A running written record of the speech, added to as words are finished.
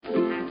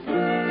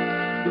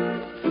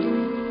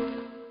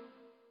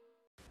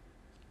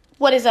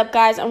What is up,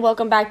 guys, and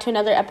welcome back to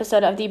another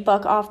episode of the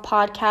Buck Off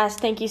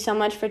Podcast. Thank you so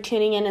much for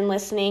tuning in and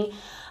listening.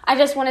 I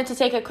just wanted to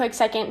take a quick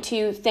second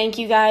to thank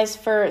you guys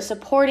for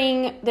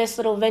supporting this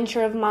little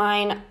venture of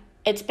mine.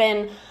 It's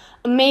been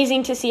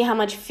amazing to see how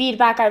much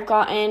feedback I've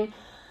gotten.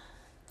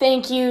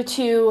 Thank you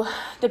to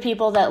the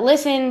people that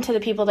listen, to the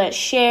people that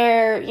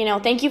share.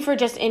 Thank you for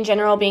just in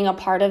general being a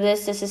part of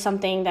this. This is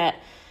something that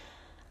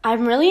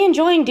I'm really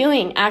enjoying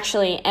doing,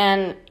 actually,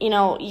 and,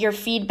 your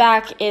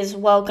feedback is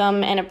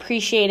welcome and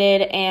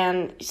appreciated,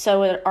 and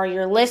so are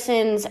your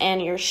listens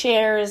and your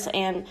shares,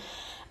 and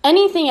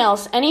anything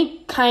else, any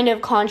kind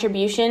of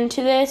contribution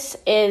to this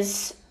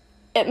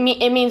it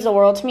means the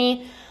world to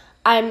me.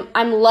 I'm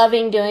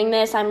loving doing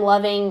this. I'm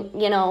loving,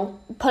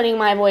 putting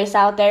my voice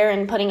out there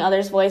and putting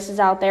others' voices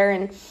out there,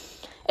 and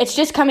it's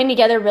just coming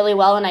together really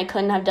well, and I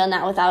couldn't have done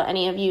that without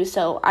any of you,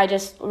 so I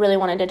just really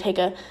wanted to take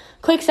a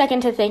quick second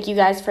to thank you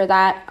guys for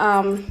that.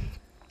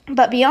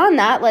 But beyond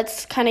that,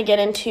 let's kind of get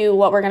into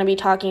what we're going to be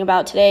talking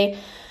about today.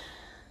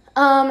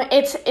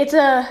 It's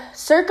a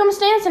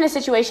circumstance and a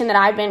situation that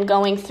I've been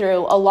going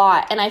through a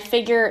lot, and I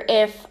figure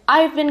if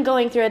I've been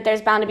going through it,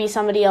 there's bound to be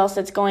somebody else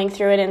that's going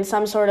through it in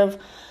some sort of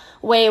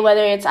way,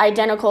 whether it's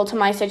identical to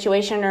my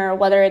situation or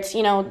whether it's,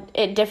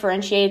 it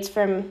differentiates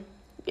from,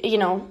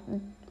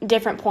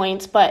 different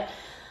points, but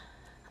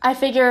I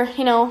figure,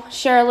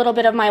 share a little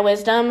bit of my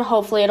wisdom.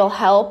 Hopefully it'll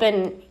help,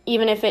 and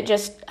even if it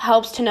just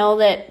helps to know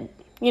that,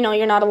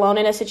 you're not alone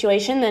in a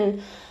situation,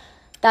 then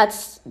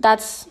that's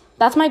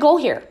my goal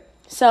here.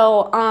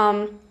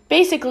 So,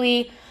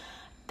 basically,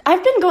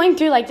 I've been going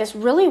through this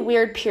really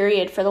weird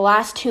period for the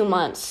last 2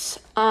 months,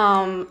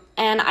 and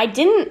I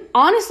didn't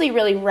honestly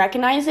really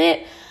recognize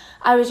it.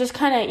 I was just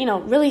kind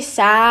of, really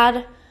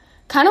sad,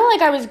 kind of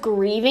like I was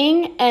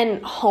grieving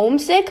and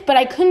homesick, but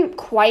I couldn't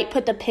quite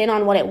put the pin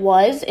on what it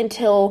was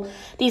until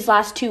these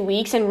last 2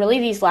 weeks and really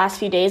these last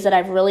few days that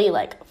I've really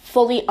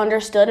fully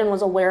understood and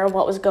was aware of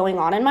what was going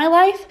on in my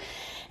life.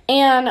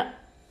 And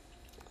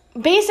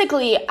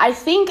basically, I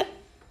think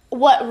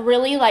what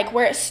really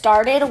where it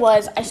started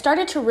was I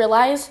started to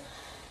realize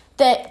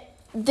that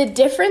the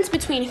difference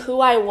between who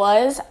I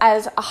was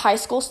as a high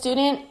school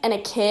student and a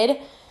kid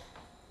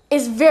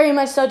is very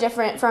much so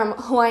different from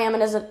who I am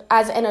as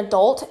an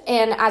adult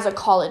and as a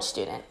college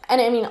student.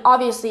 And I mean,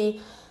 obviously,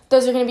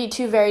 those are going to be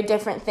two very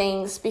different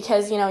things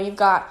because, you're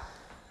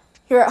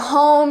at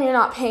home, you're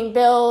not paying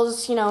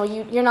bills,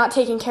 you're not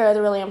taking care of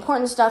the really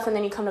important stuff, and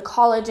then you come to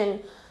college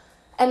and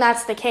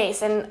that's the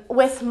case. And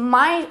with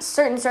my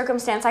certain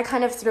circumstance, I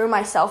kind of threw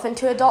myself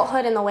into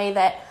adulthood in the way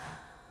that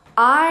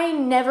I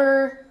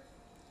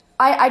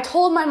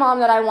told my mom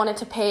that I wanted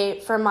to pay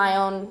for my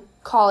own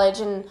college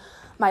and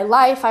my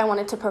life. I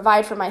wanted to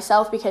provide for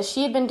myself because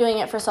she had been doing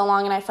it for so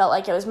long, and I felt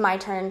like it was my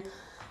turn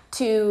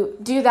to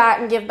do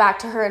that and give back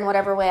to her in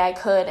whatever way I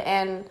could.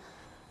 And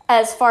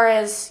as far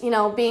as,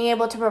 being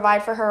able to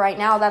provide for her right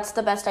now, that's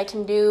the best I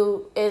can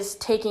do, is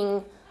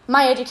taking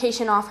my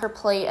education off her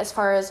plate as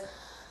far as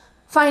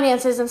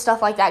finances and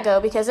stuff like that go,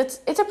 because it's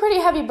a pretty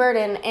heavy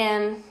burden,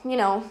 and,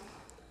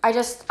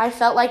 I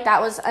felt like that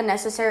was a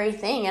necessary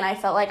thing, and I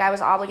felt like I was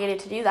obligated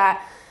to do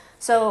that.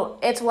 So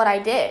it's what I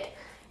did.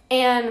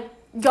 And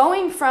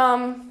going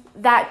from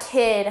that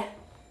kid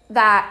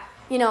that,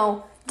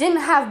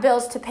 didn't have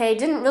bills to pay,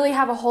 didn't really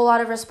have a whole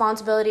lot of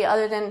responsibility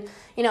other than,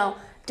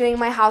 doing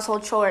my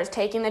household chores,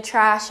 taking the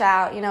trash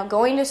out,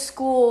 going to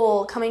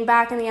school, coming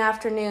back in the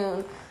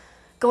afternoon,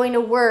 going to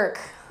work,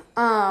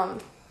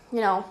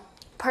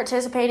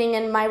 participating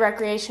in my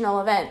recreational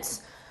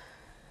events.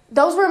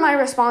 Those were my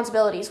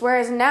responsibilities,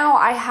 whereas now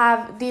I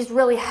have these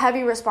really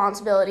heavy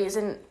responsibilities,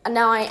 and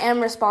now I am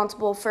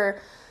responsible for,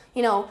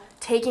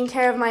 taking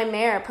care of my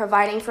mare,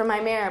 providing for my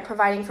mare,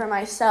 providing for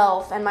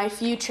myself and my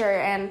future,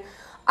 and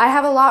I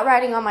have a lot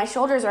riding on my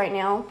shoulders right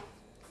now,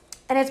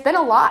 and it's been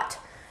a lot.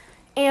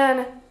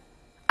 And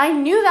I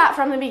knew that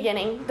from the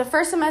beginning. The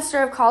first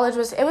semester of college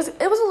was a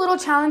little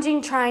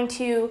challenging, trying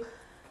to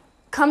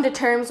come to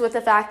terms with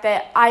the fact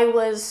that I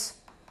was,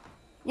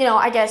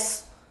 I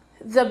guess,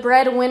 the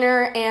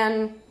breadwinner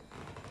and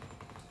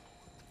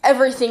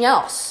everything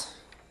else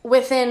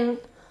within,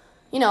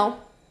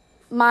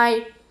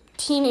 my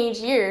teenage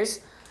years.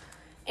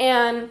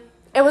 And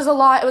it was a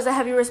lot. It was a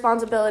heavy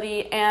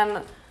responsibility,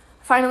 and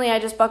finally I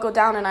just buckled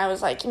down and I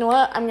was like, you know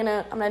what, I'm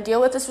gonna deal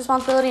with this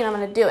responsibility, and I'm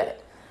gonna do it.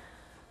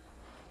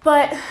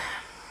 But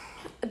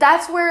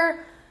that's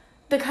where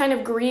the kind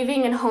of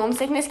grieving and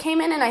homesickness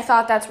came in, and I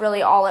thought that's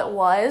really all it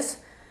was.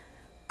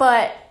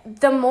 But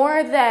the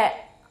more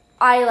that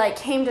I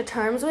came to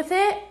terms with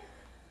it,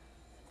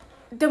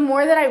 the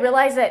more that I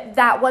realized that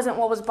that wasn't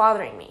what was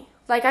bothering me.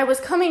 I was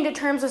coming to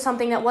terms with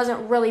something that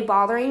wasn't really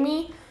bothering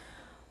me.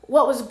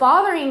 What was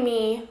bothering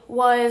me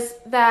was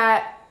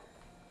that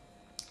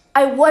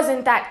I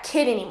wasn't that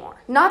kid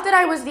anymore. Not that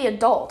I was the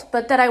adult,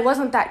 but that I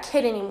wasn't that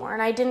kid anymore.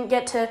 And I didn't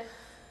get to,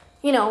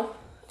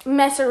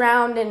 mess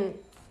around and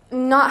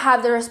not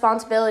have the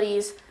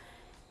responsibilities.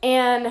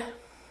 And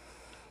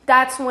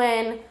that's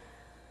when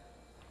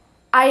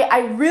I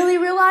really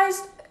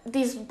realized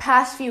these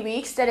past few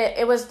weeks that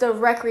it was the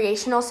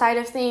recreational side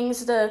of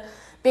things, the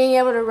being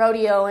able to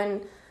rodeo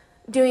and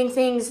doing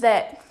things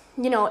that,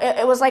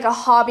 it was like a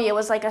hobby. It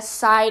was like a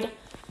side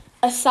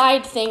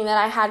thing that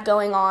I had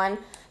going on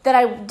that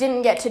I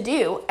didn't get to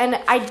do. And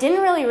I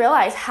didn't really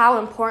realize how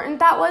important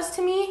that was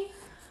to me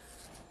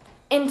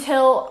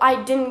until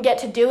I didn't get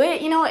to do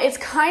it. It's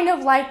kind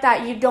of like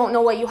that you don't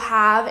know what you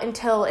have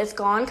until it's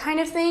gone kind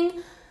of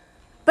thing.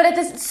 But at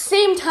the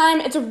same time,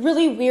 it's a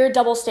really weird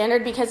double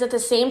standard, because at the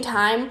same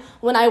time,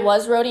 when I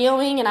was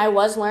rodeoing and I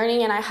was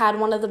learning and I had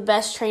one of the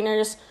best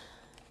trainers,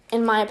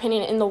 in my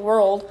opinion, in the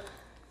world,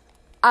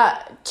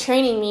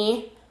 training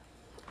me,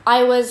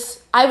 I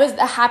was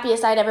the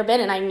happiest I'd ever been,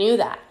 and I knew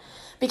that.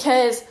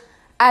 Because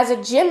as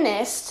a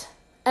gymnast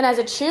and as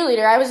a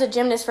cheerleader, I was a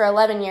gymnast for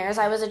 11 years.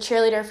 I was a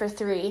cheerleader for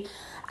 3.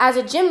 As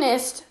a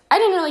gymnast, I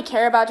didn't really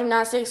care about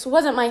gymnastics. It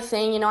wasn't my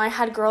thing. I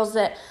had girls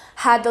that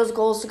had those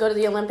goals to go to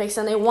the Olympics,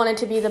 and they wanted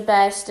to be the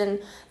best, and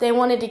they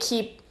wanted to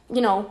keep,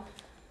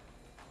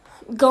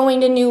 going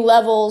to new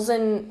levels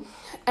and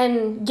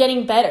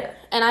getting better.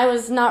 And I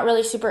was not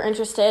really super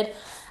interested.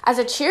 As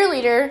a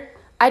cheerleader,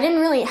 I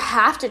didn't really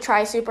have to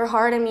try super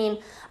hard.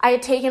 I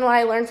had taken what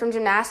I learned from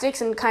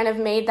gymnastics and kind of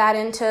made that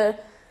into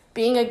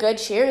being a good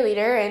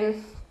cheerleader,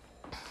 and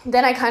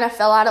then I kind of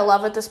fell out of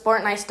love with the sport,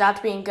 and I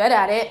stopped being good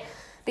at it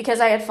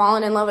because I had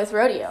fallen in love with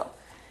rodeo.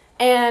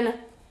 And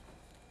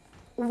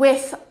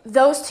with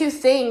those two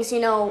things,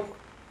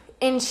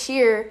 in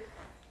cheer,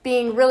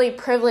 being really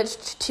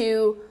privileged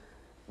to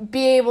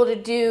be able to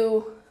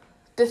do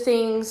the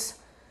things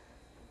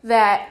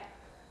that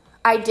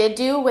I did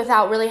do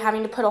without really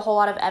having to put a whole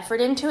lot of effort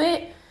into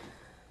it,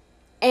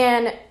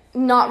 and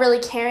not really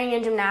caring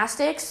in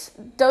gymnastics,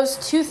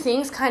 those two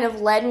things kind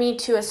of led me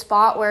to a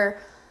spot where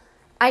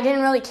I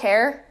didn't really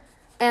care,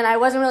 and I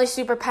wasn't really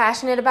super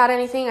passionate about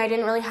anything. I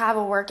didn't really have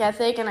a work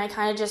ethic, and I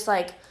kind of just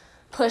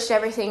pushed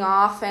everything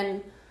off,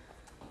 and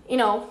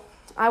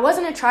I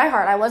wasn't a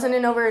tryhard. I wasn't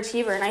an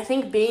overachiever, and I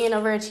think being an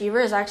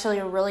overachiever is actually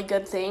a really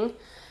good thing.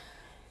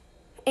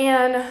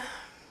 And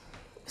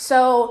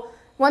so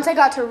once I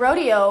got to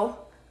rodeo,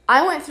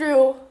 I went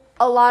through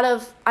a lot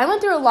of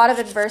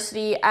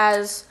adversity.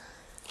 As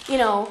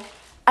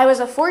I was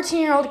a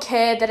 14-year-old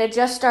kid that had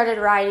just started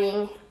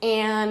riding,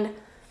 and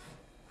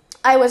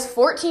I was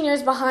 14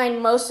 years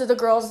behind most of the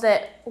girls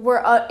that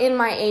were in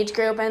my age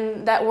group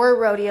and that were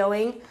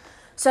rodeoing.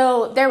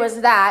 So there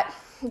was that.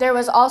 There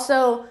was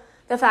also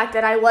the fact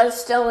that I was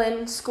still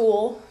in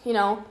school,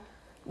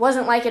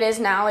 wasn't like it is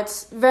now. It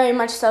was very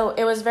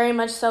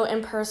much so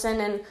in person,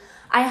 and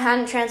I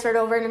hadn't transferred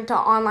over into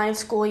online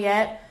school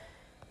yet.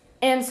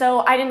 And so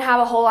I didn't have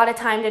a whole lot of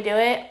time to do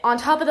it, on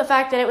top of the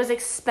fact that it was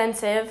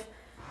expensive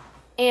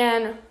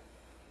and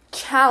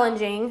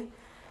challenging,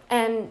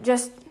 and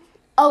just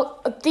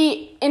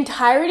the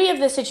entirety of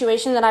the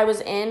situation that I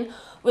was in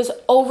was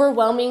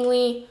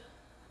overwhelmingly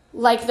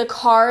like the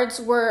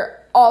cards were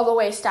all the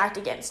way stacked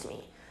against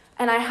me.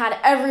 And I had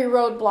every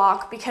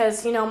roadblock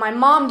because, my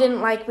mom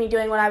didn't like me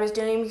doing what I was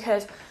doing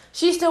because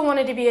she still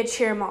wanted to be a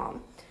cheer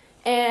mom.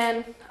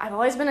 And I've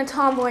always been a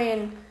tomboy,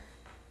 and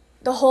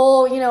the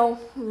whole,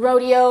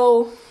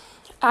 rodeo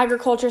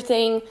agriculture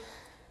thing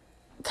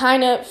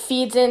kind of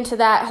feeds into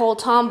that whole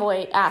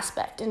tomboy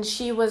aspect. And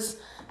she was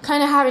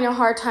kind of having a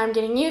hard time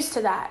getting used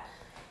to that.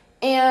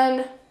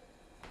 And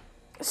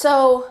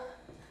so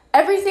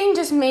everything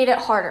just made it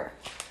harder.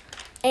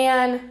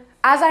 And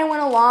as I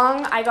went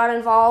along, I got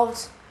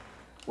involved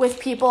with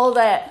people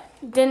that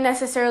didn't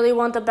necessarily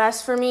want the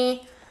best for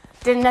me,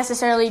 didn't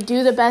necessarily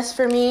do the best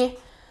for me,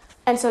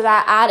 and so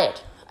that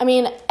added.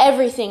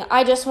 Everything.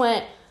 I just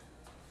went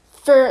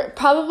for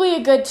probably a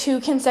good 2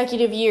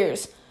 consecutive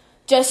years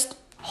just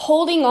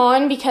holding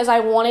on because I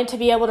wanted to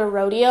be able to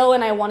rodeo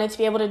and I wanted to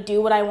be able to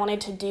do what I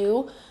wanted to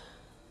do.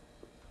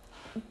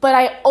 But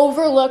I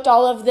overlooked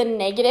all of the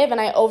negative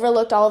and I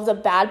overlooked all of the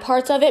bad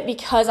parts of it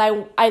because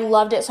I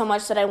loved it so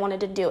much that I wanted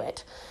to do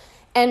it.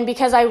 And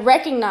because I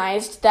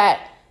recognized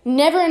that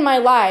never in my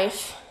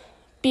life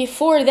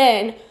before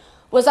then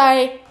was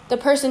I the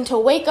person to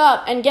wake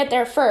up and get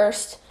there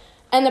first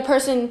and the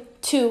person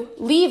to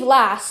leave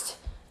last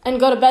and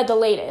go to bed the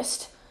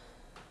latest.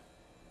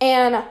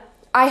 And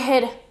I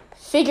had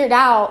figured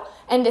out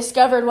and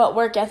discovered what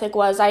work ethic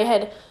was. I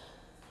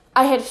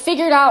had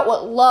figured out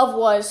what love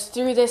was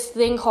through this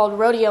thing called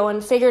rodeo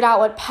and figured out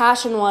what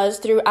passion was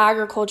through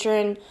agriculture,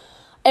 and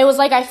it was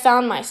like I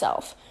found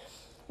myself.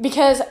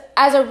 Because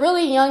as a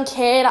really young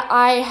kid,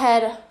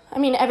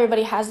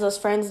 everybody has those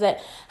friends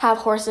that have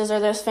horses or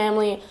those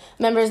family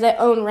members that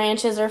own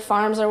ranches or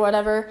farms or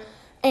whatever,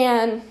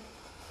 and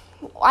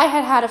I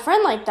had a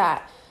friend like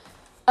that.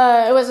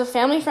 It was a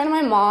family friend of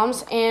my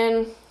mom's,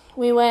 and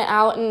we went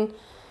out and,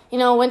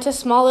 went to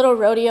small little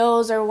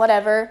rodeos or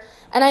whatever,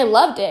 and I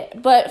loved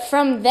it. But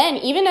from then,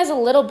 even as a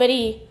little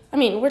bitty,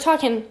 we're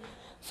talking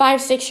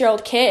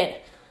 5-6-year-old kid,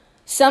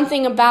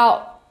 something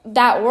about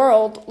that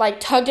world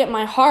tugged at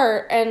my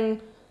heart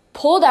and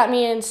pulled at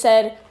me and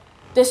said,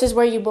 this is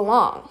where you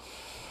belong.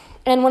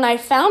 And when I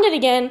found it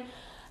again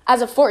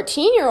as a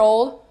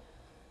 14-year-old,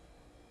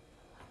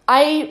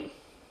 I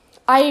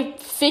I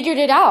figured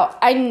it out.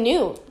 I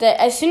knew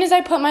that as soon as I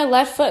put my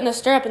left foot in the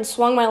stirrup and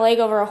swung my leg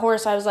over a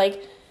horse, I was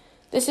like,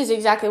 this is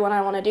exactly what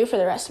I want to do for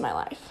the rest of my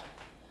life.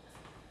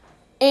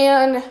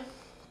 And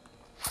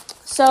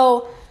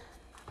so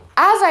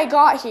as I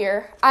got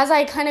here, as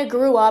I kind of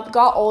grew up,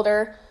 got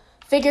older,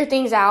 figured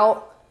things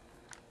out,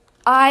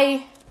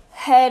 I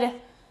had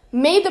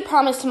made the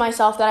promise to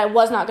myself that I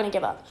was not going to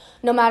give up.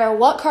 No matter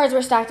what cards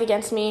were stacked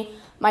against me,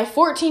 my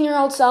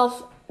 14-year-old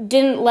self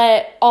didn't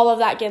let all of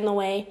that get in the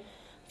way.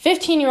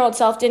 15-year-old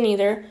self didn't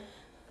either.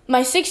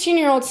 My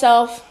 16-year-old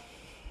self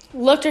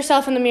looked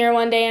herself in the mirror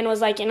one day and was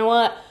like, you know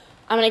what?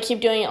 I'm going to keep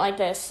doing it like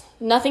this.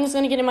 Nothing's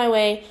going to get in my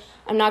way.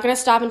 I'm not going to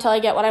stop until I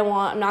get what I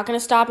want. I'm not going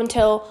to stop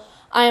until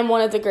I am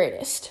one of the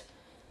greatest.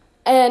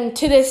 And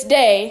to this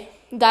day,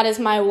 that is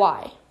my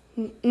why.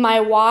 My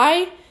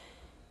why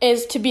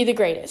is to be the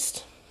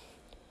greatest.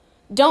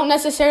 Don't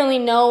necessarily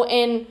know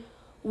in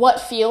what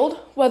field,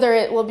 whether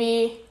it will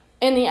be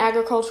in the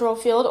agricultural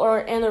field or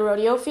in the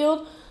rodeo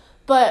field,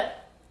 but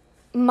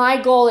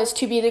my goal is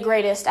to be the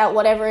greatest at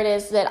whatever it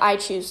is that I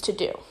choose to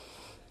do.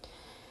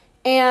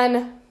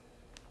 And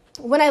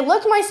when I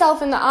looked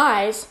myself in the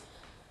eyes,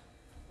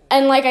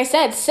 and like I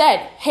said,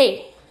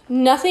 hey,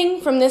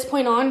 nothing from this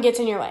point on gets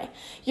in your way.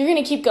 You're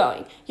going to keep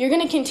going. You're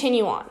going to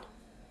continue on.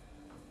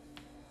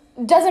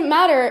 Doesn't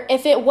matter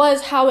if it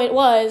was how it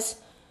was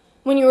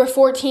when you were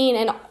 14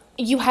 and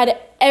you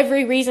had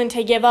every reason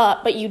to give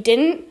up, but you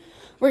didn't.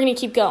 We're going to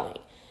keep going.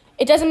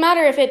 It doesn't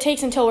matter if it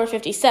takes until we're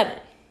 57.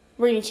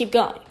 We're going to keep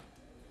going.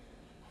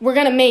 We're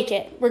going to make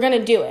it. We're going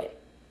to do it.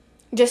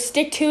 Just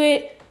stick to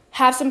it.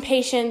 Have some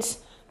patience.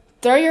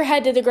 Throw your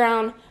head to the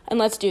ground and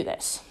let's do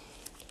this.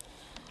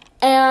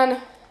 And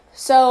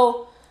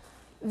so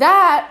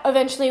that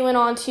eventually went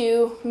on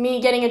to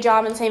me getting a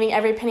job and saving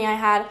every penny I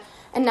had,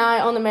 and now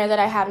I own the mare that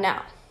I have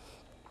now.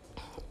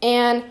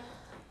 And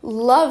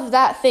love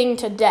that thing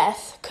to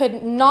death.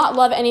 Could not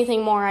love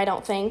anything more, I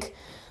don't think.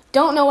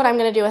 Don't know what I'm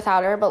going to do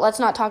without her, but let's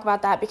not talk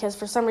about that because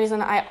for some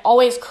reason I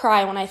always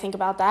cry when I think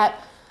about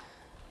that.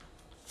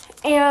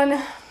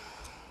 And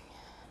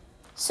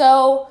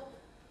so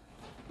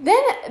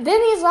then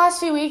these last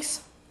few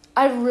weeks,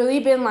 I've really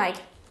been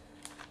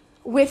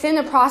within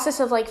the process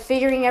of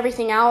figuring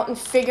everything out and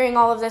figuring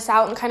all of this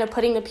out and kind of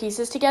putting the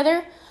pieces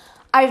together.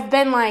 I've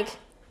been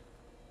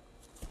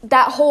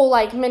that whole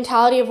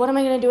mentality of what am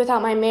I going to do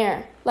without my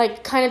mare?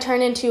 Kind of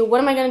turned into what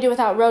am I going to do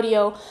without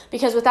rodeo?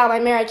 Because without my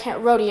mare, I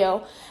can't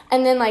rodeo.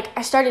 And then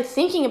I started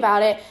thinking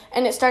about it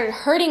and it started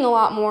hurting a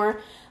lot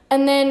more.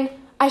 And then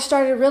I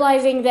started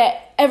realizing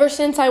that ever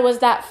since I was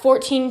that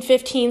 14,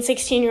 15,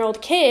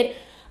 16-year-old kid,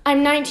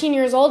 I'm 19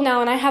 years old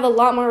now and I have a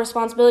lot more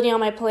responsibility on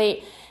my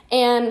plate.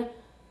 And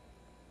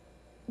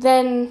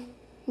then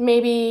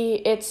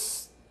maybe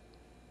it's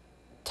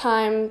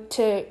time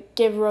to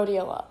give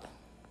rodeo up.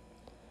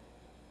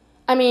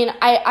 I mean,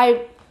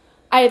 I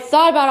had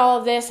thought about all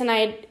of this and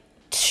I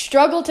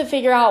struggled to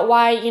figure out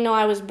why,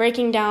 I was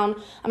breaking down.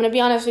 I'm going to be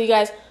honest with you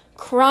guys,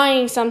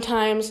 crying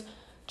sometimes,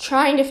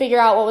 trying to figure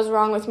out what was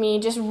wrong with me,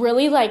 just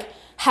really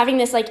having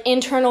this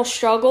internal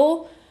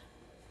struggle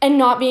and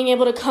not being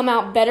able to come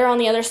out better on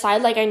the other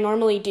side like I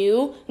normally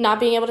do, not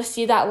being able to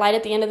see that light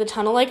at the end of the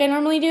tunnel like I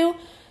normally do.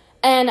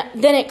 And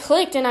then it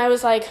clicked and I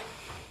was like,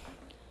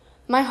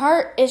 my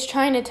heart is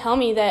trying to tell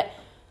me that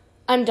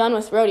I'm done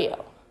with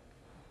rodeo.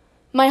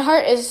 My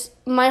heart is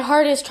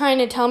trying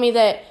to tell me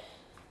that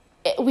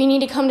we need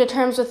to come to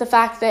terms with the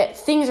fact that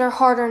things are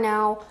harder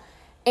now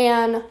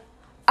and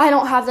I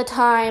don't have the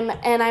time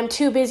and I'm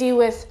too busy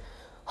with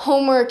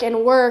homework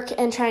and work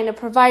and trying to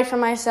provide for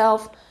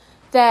myself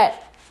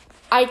that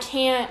I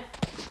can't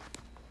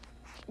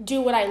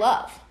do what I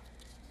love.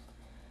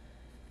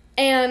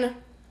 And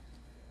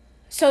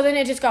so then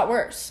it just got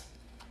worse.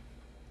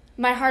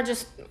 My heart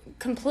just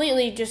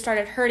completely just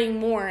started hurting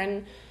more,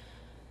 and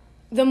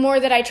the more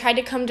that I tried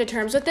to come to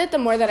terms with it, the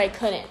more that I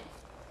couldn't.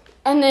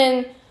 And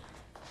then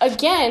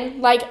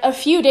again, a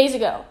few days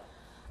ago,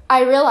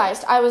 I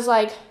realized, I was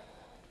like,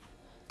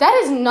 that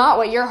is not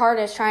what your heart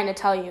is trying to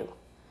tell you.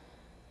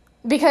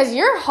 Because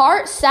your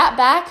heart sat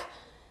back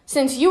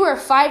since you were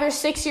 5 or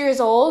 6 years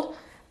old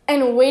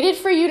and waited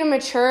for you to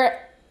mature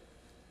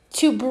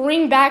to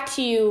bring back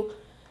to you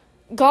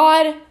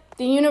God,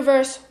 the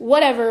universe,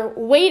 whatever,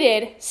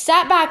 waited,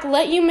 sat back,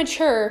 let you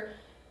mature,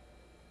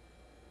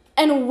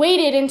 and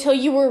waited until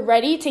you were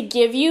ready to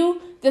give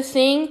you the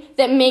thing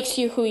that makes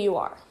you who you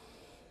are.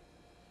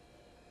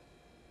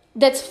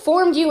 That's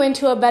formed you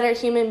into a better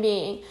human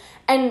being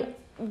and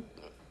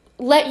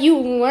let you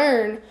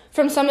learn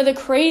from some of the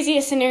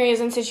craziest scenarios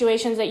and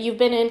situations that you've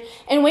been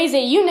in ways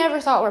that you never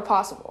thought were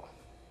possible.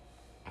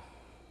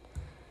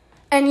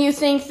 And you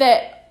think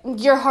that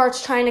your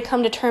heart's trying to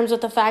come to terms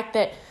with the fact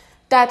that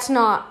that's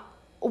not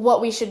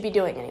what we should be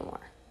doing anymore.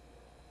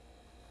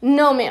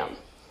 No, ma'am.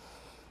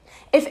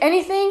 If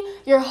anything,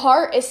 your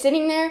heart is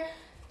sitting there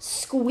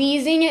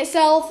squeezing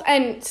itself,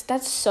 and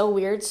that's so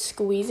weird,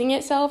 squeezing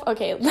itself.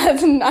 Okay,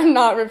 I'm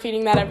not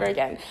repeating that ever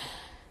again.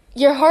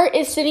 Your heart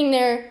is sitting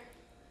there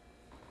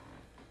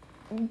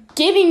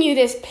giving you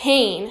this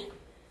pain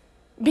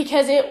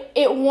because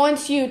it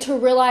wants you to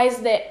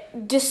realize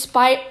that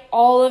despite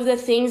all of the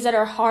things that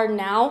are hard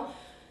now,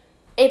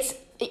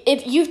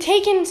 you've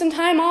taken some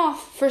time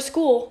off for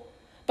school.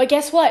 But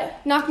guess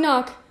what? Knock,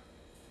 knock.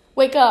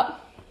 Wake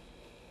up.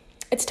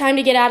 It's time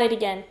to get at it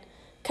again.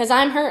 Because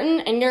I'm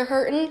hurting and you're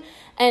hurting.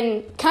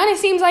 And kind of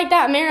seems like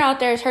that Mare out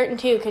there is hurting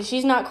too, because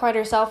she's not quite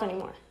herself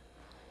anymore.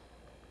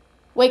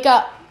 Wake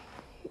up.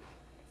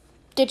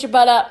 Get your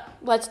butt up.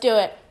 Let's do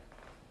it.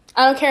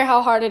 I don't care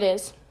how hard it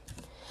is.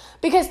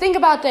 Because think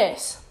about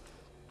this.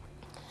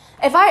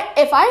 If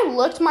I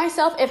looked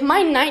myself, if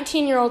my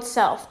 19-year-old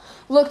self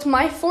looked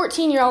my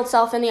 14-year-old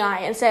self in the eye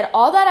and said,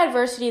 all that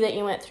adversity that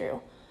you went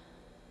through,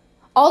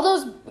 all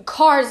those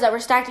cars that were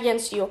stacked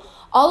against you,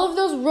 all of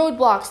those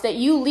roadblocks that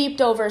you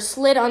leaped over,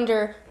 slid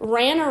under,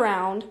 ran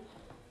around,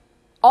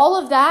 all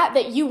of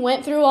that you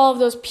went through, all of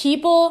those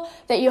people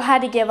that you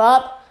had to give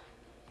up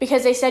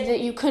because they said that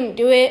you couldn't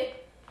do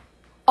it,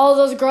 all of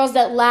those girls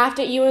that laughed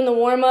at you in the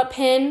warm-up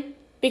pin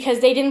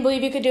because they didn't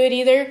believe you could do it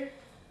either,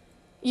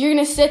 you're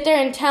going to sit there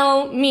and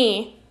tell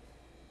me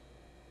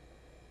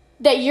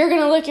that you're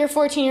going to look your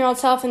 14-year-old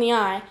self in the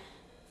eye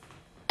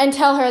and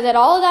tell her that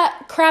all of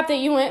that crap that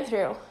you went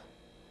through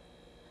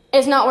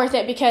is not worth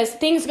it because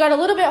things got a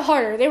little bit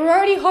harder. They were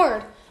already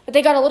hard, but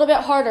they got a little bit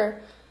harder,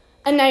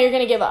 and now you're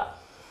going to give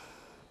up.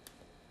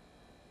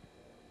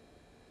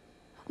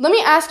 Let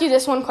me ask you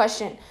this one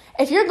question.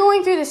 If you're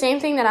going through the same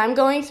thing that I'm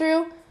going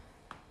through,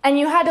 and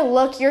you had to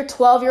look your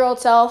 12-year-old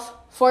self,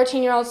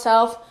 14-year-old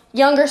self,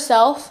 younger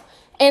self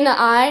in the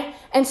eye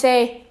and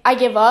say, I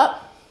give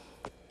up,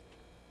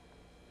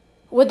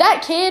 would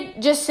that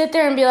kid just sit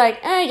there and be like,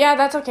 yeah,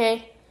 that's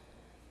okay.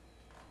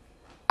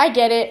 I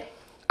get it.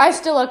 I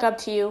still look up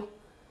to you.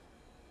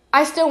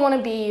 I still want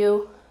to be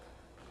you.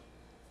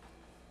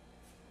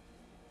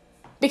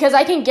 Because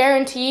I can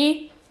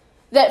guarantee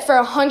that for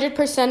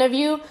 100% of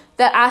you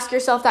that ask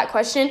yourself that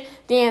question,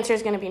 the answer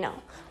is going to be no,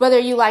 whether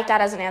you like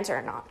that as an answer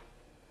or not.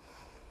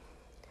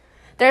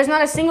 There's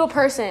not a single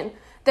person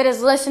that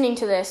is listening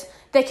to this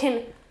that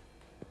can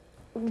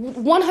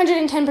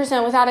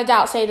 110% without a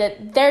doubt say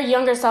that their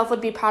younger self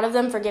would be proud of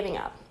them for giving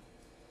up.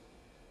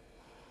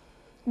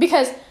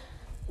 Because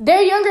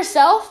their younger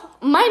self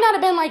might not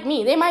have been like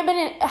me. They might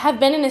have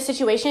been in a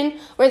situation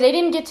where they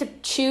didn't get to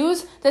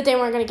choose that they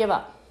weren't going to give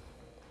up.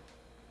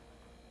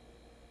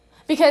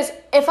 Because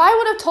if I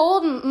would have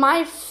told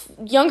my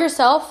younger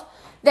self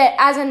that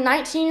as a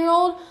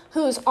 19-year-old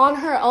who's on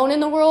her own in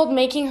the world,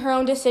 making her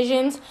own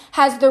decisions,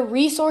 has the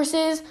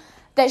resources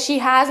that she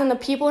has and the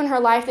people in her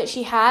life that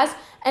she has,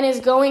 and is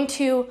going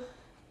to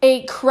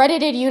a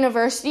credited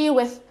university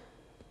with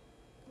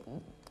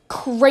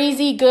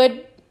crazy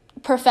good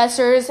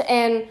professors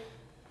and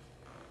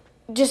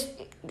just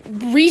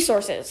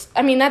resources.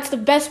 I mean, that's the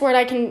best word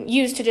I can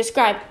use to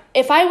describe.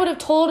 If I would have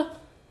told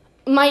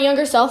my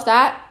younger self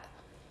that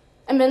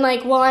and been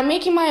like, well, I'm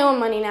making my own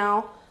money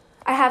now.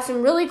 I have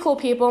some really cool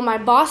people. My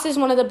boss is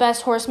one of the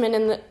best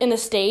horsemen in the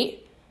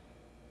state.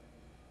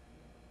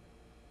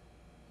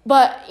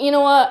 But you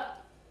know what?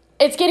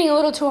 It's getting a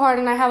little too hard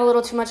and I have a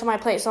little too much on my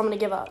plate, so I'm going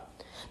to give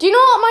up. Do you know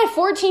what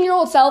my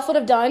 14-year-old self would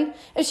have done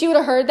if she would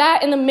have heard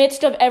that in the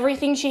midst of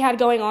everything she had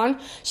going on?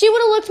 She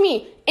would have looked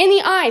me in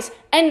the eyes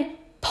and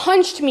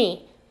punched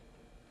me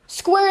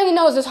square in the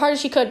nose as hard as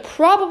she could.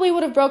 Probably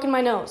would have broken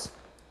my nose.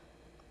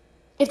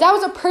 If that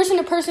was a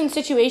person-to-person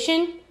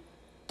situation,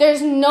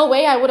 there's no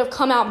way I would have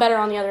come out better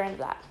on the other end of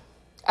that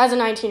as a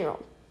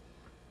 19-year-old.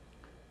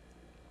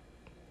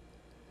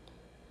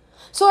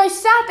 So I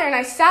sat there and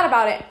I sat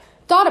about it,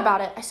 thought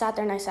about it. I sat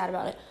there and I sat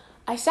about it.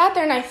 I sat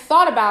there and I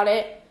thought about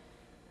it,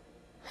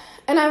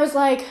 and I was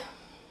like,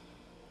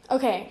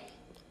 okay,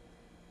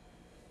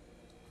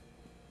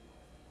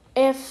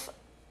 if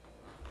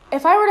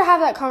I were to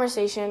have that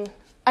conversation,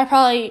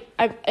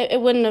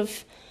 it wouldn't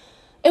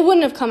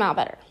have come out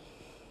better.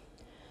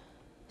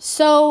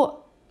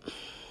 So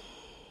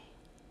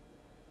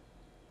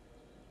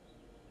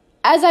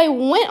as I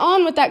went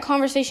on with that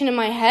conversation in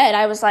my head,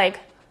 I was like,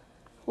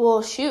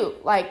 well,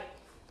 shoot, like,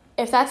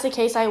 if that's the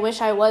case, I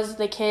wish I was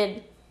the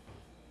kid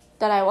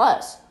that I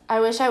was. I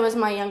wish I was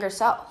my younger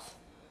self.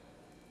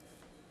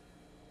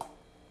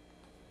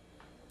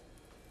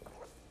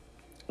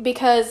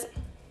 Because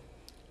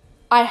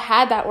I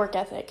had that work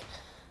ethic.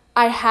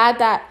 I had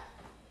that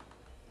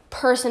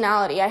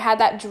personality. I had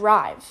that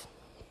drive.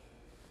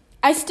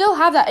 I still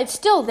have that. It's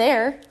still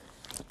there.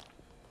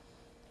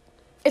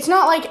 It's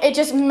not like it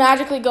just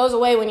magically goes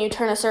away when you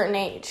turn a certain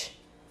age.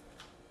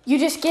 You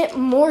just get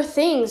more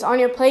things on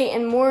your plate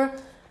and more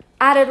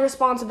added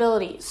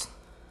responsibilities.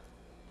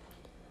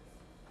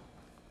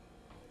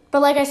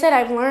 But like I said,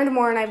 I've learned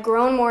more and I've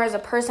grown more as a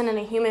person and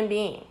a human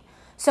being.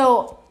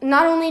 So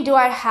not only do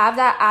I have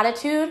that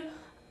attitude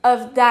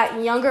of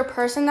that younger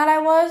person that I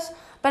was,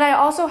 but I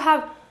also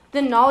have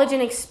the knowledge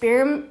and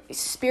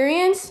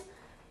experience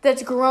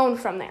that's grown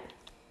from there.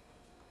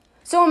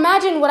 So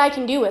imagine what I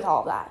can do with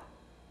all of that.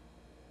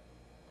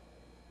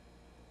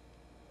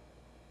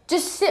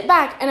 Just sit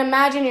back and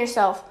imagine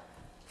yourself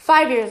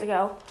 5 years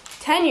ago,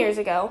 10 years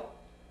ago,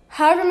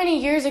 however many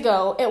years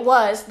ago it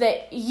was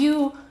that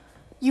you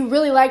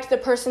really liked the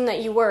person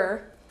that you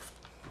were,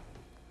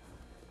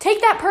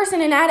 take that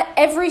person and add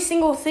every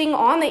single thing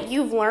on that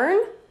you've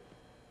learned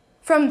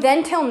from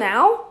then till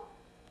now.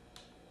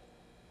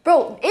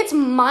 Bro, it's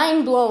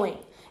mind-blowing.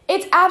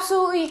 It's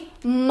absolutely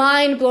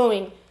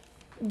mind-blowing,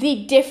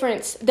 the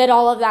difference that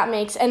all of that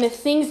makes and the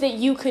things that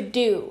you could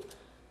do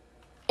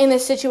in the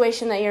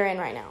situation that you're in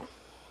right now.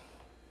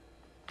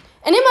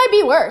 And it might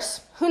be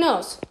worse. Who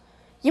knows?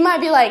 You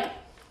might be like,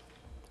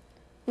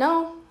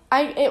 no,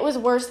 it was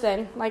worse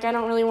then. Like, I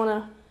don't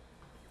want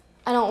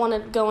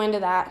to go into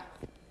that.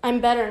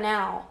 I'm better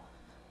now.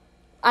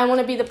 I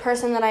want to be the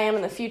person that I am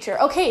in the future.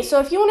 Okay, so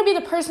if you want to be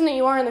the person that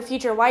you are in the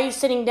future, why are you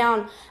sitting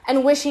down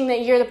and wishing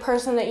that you're the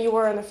person that you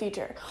were in the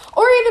future?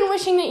 Or even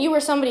wishing that you were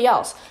somebody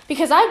else?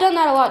 Because I've done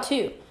that a lot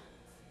too.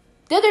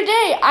 The other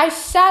day, I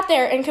sat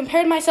there and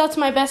compared myself to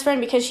my best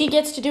friend because she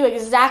gets to do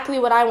exactly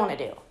what I want to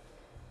do.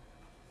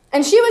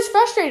 And she was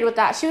frustrated with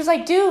that. She was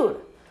like, dude,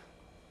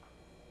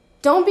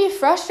 don't be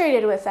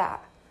frustrated with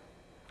that.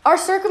 Our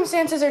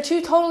circumstances are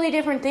two totally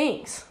different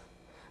things.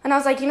 And I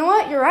was like, you know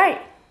what? You're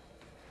right.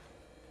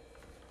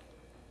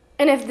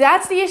 And if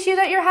that's the issue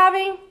that you're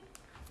having,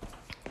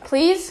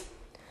 please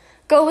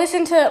go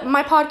listen to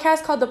my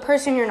podcast called The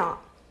Person You're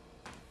Not.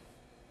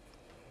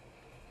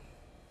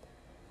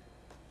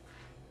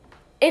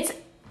 It's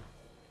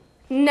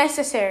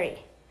necessary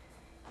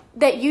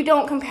that you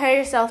don't compare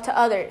yourself to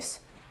others.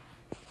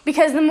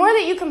 Because the more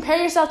that you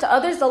compare yourself to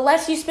others, the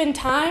less you spend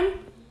time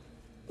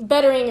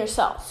bettering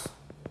yourself.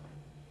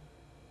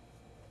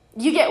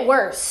 You get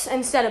worse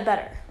instead of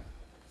better.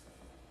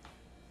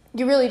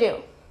 You really do.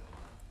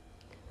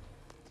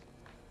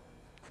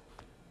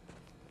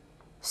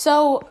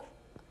 So,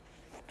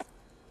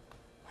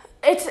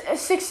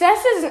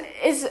 success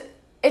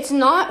is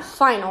not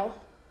final,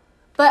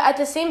 but at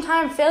the same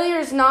time, failure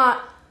is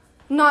not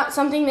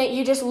something that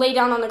you just lay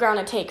down on the ground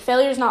and take.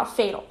 Failure is not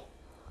fatal.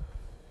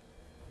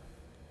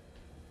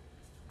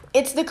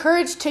 It's the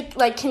courage to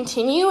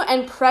continue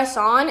and press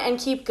on and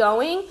keep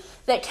going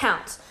that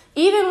counts.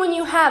 Even when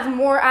you have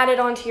more added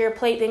onto your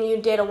plate than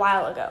you did a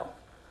while ago.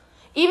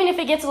 Even if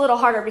it gets a little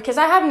harder, because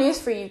I have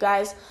news for you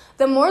guys.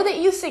 The more that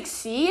you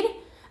succeed,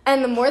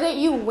 and the more that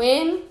you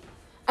win,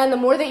 and the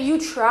more that you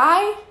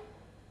try,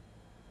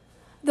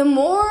 the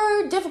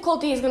more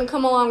difficulty is going to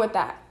come along with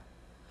that.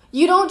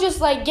 You don't just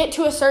get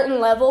to a certain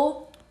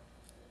level.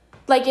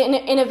 Like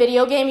in a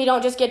video game, you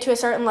don't just get to a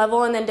certain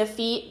level and then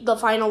defeat the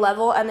final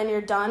level and then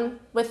you're done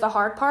with the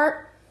hard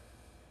part.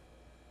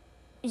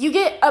 You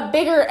get a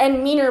bigger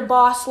and meaner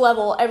boss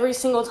level every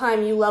single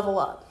time you level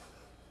up.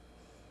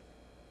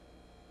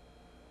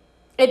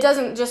 It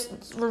doesn't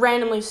just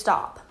randomly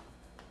stop.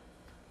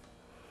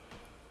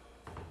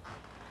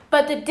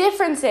 But the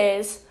difference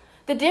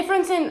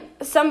in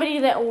somebody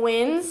that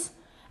wins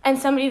and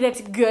somebody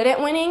that's good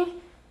at winning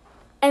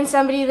and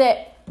somebody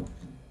that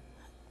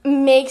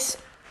makes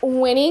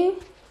winning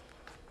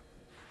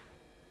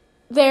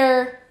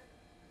their,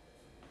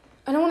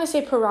 I don't want to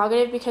say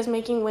prerogative because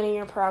making winning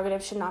your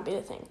prerogative should not be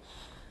the thing.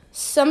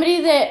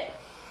 Somebody that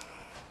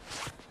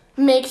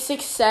makes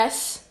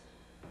success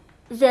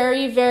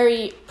very,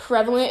 very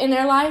prevalent in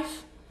their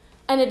life,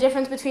 and the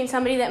difference between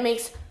somebody that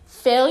makes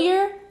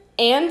failure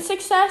and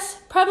success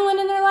prevalent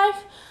in their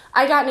life,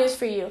 I got news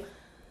for you.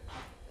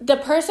 The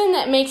person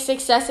that makes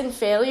success and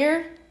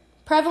failure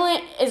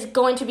prevalent is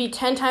going to be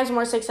 10 times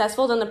more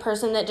successful than the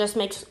person that just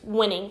makes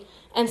winning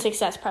and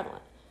success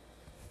prevalent.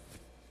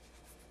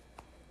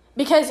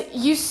 Because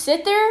you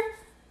sit there,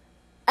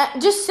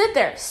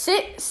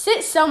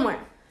 sit somewhere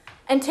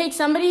and take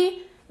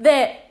somebody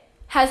that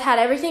has had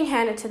everything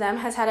handed to them,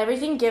 has had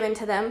everything given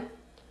to them,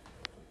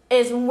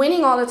 is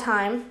winning all the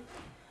time,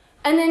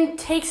 and then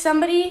take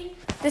somebody,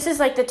 this is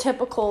the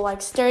typical,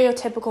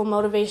 stereotypical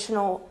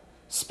motivational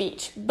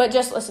speech, but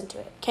just listen to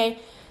it, okay?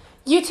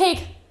 You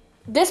take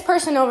this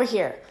person over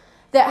here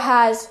that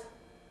has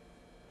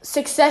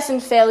success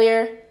and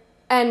failure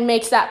and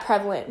makes that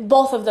prevalent,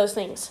 both of those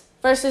things,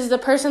 versus the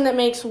person that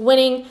makes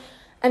winning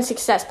and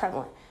success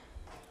prevalent.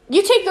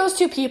 You take those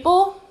two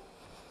people,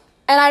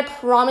 and I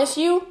promise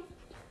you,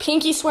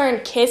 pinky swear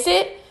and kiss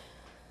it,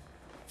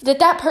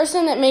 that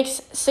person that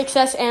makes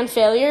success and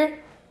failure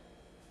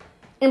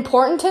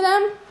important to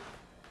them,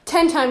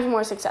 10 times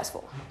more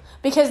successful.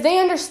 Because they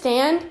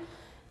understand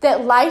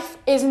that life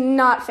is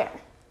not fair.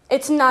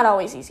 It's not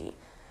always easy.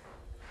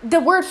 The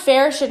word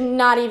fair should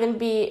not even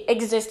be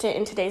existent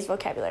in today's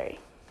vocabulary.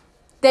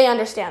 They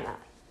understand that.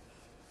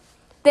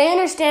 They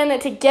understand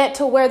that to get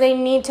to where they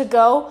need to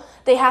go,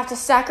 they have to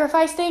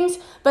sacrifice things,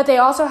 but they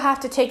also have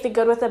to take the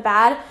good with the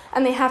bad,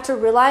 and they have to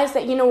realize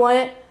that, you know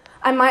what,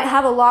 I might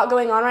have a lot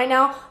going on right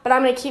now, but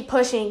I'm going to keep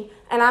pushing,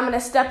 and I'm going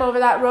to step over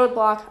that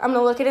roadblock. I'm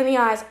going to look it in the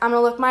eyes. I'm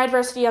going to look my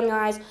adversity in the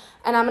eyes,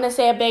 and I'm going to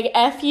say a big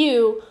F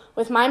you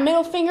with my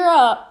middle finger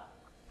up,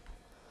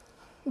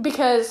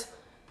 because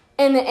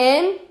in the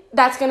end,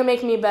 that's going to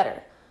make me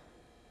better.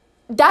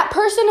 That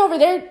person over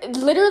there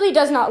literally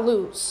does not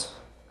lose.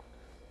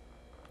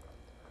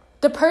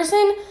 The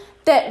person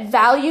that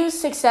values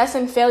success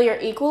and failure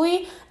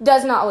equally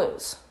does not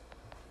lose.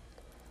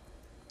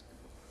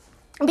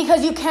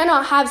 Because you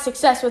cannot have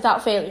success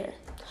without failure.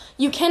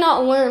 You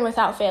cannot learn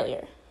without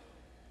failure.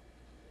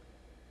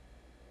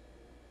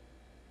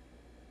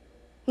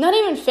 Not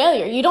even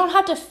failure. You don't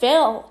have to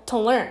fail to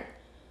learn.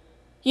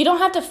 You don't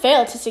have to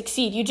fail to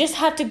succeed. You just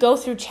have to go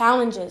through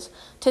challenges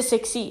to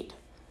succeed.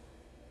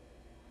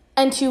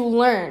 And to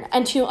learn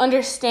and to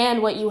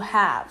understand what you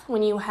have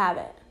when you have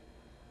it.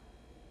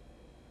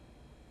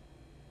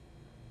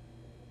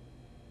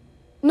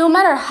 No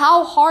matter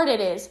how hard it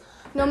is,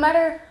 no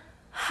matter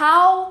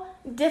how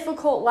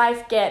difficult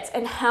life gets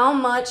and how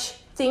much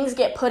things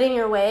get put in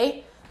your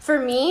way, for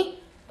me,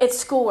 it's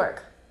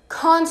schoolwork.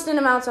 Constant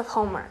amounts of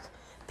homework,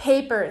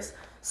 papers,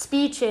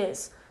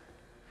 speeches,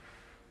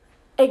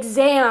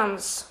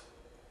 exams,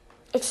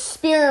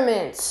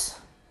 experiments,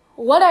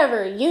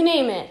 whatever, you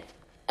name it.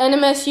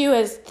 NMSU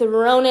has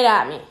thrown it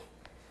at me.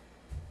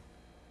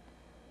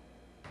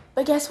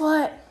 But guess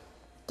what?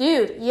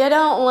 Dude, you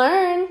don't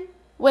learn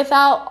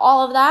without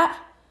all of that.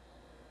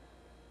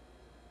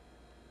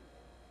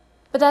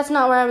 But that's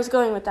not where I was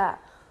going with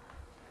that.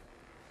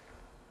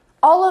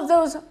 All of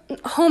those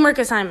homework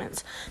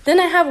assignments. Then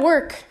I have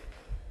work.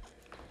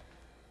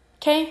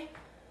 Okay?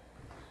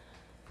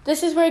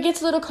 This is where it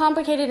gets a little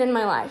complicated in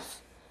my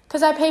life.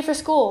 Because I pay for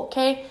school,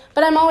 okay?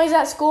 But I'm always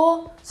at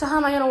school, so how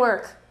am I going to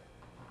work?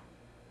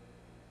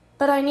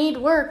 But I need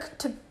work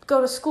to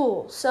go to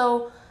school.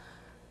 So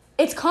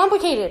it's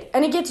complicated,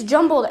 and it gets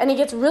jumbled, and it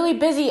gets really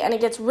busy, and it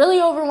gets really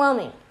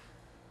overwhelming.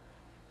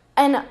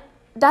 And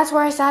that's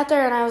where I sat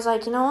there, and I was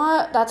like, you know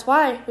what? That's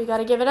why. We got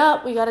to give it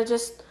up. We got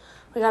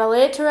to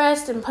lay it to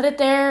rest and put it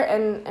there,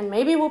 and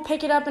maybe we'll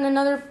pick it up in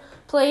another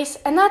place.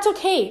 And that's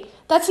okay.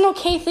 That's an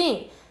okay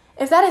thing.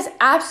 If that is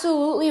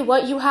absolutely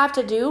what you have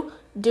to do,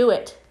 do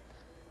it.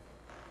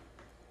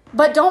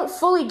 But don't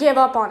fully give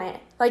up on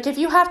it. Like, if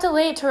you have to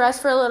lay it to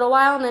rest for a little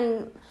while and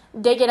then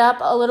dig it up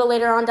a little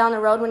later on down the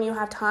road when you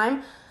have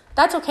time,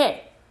 that's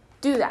okay.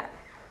 Do that.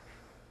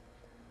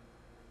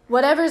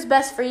 Whatever's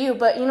best for you.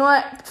 But you know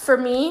what? For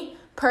me,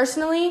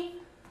 personally,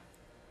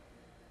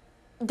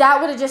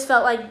 that would have just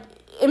felt like,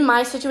 in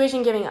my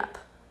situation, giving up.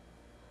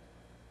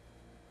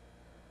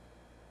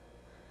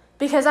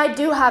 Because I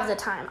do have the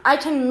time. I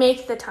can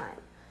make the time.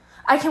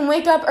 I can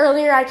wake up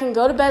earlier. I can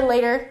go to bed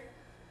later.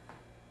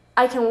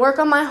 I can work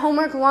on my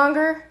homework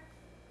longer.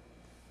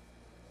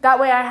 That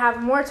way I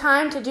have more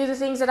time to do the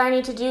things that I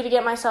need to do to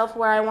get myself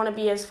where I want to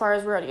be as far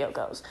as rodeo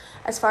goes.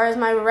 As far as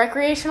my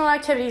recreational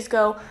activities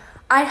go,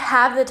 I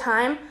have the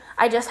time.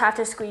 I just have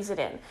to squeeze it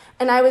in.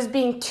 And I was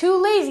being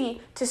too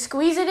lazy to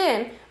squeeze it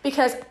in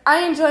because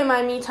I enjoy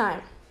my me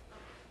time.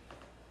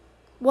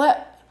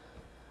 What?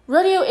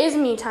 Rodeo is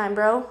me time,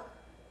 bro.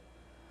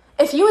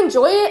 If you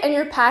enjoy it and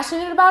you're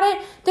passionate about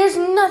it, there's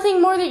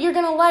nothing more that you're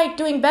going to like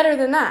doing better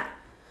than that.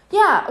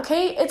 Yeah,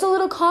 okay, it's a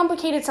little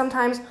complicated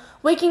sometimes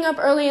waking up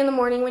early in the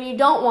morning when you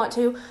don't want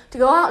to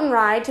go out and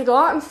ride, to go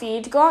out and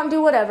feed, to go out and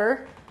do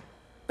whatever.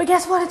 But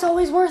guess what? It's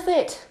always worth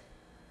it.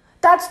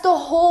 That's the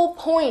whole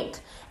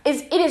point,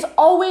 is it is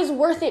always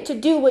worth it to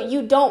do what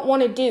you don't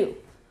want to do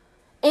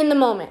in the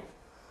moment.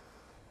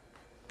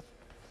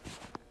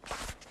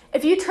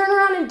 If you turn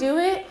around and do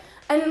it,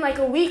 and then like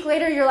a week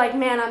later, you're like,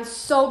 man, I'm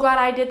so glad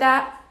I did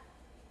that.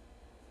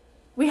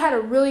 We had a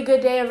really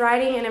good day of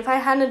riding, and if I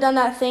hadn't done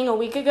that thing a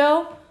week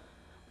ago,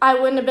 I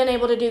wouldn't have been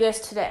able to do this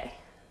today.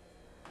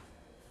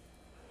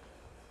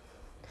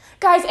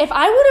 Guys, if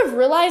I would have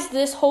realized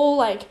this whole,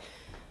 like,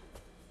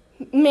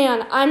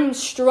 man, I'm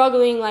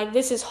struggling, like,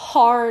 this is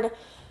hard,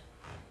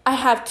 I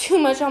have too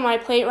much on my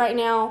plate right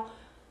now,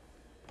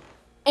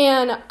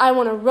 and I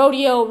want to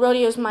rodeo.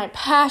 Rodeo's my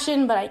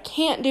passion, but I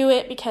can't do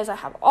it because I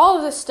have all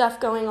of this stuff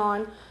going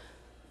on.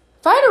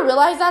 If I had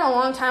realized that a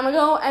long time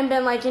ago and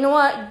been like, you know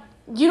what,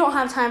 you don't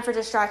have time for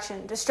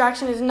distraction.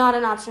 Distraction is not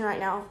an option right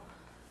now.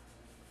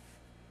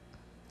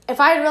 If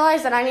I had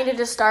realized that I needed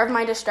to starve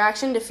my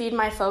distraction to feed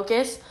my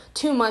focus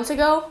 2 months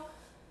ago,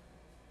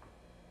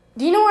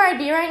 do you know where I'd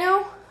be right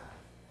now?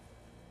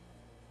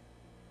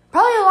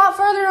 Probably a lot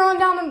further on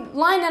down the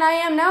line than I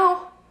am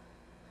now.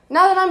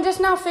 Now that I'm just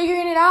now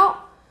figuring it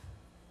out.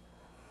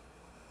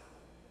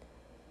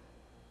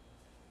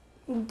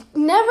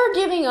 Never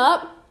giving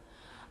up.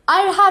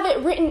 I have it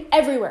written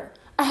everywhere.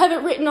 I have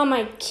it written on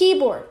my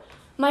keyboard.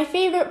 My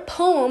favorite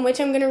poem, which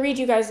I'm going to read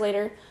you guys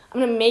later. I'm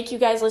going to make you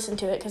guys listen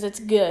to it because it's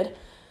good.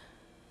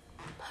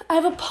 I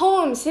have a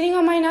poem sitting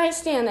on my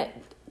nightstand that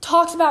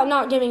talks about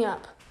not giving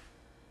up.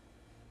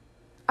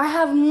 I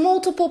have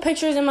multiple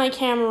pictures in my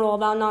camera roll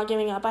about not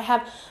giving up. I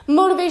have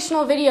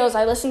motivational videos.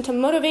 I listen to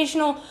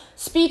motivational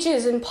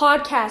speeches and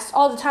podcasts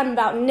all the time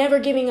about never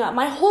giving up.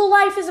 My whole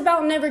life is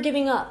about never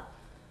giving up.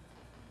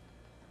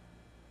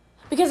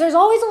 Because there's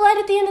always a light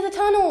at the end of the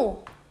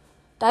tunnel.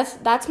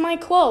 That's my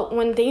quote.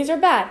 When things are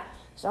bad,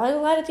 there's always a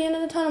light at the end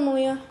of the tunnel,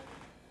 Malia.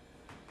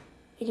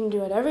 You can do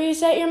whatever you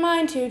set your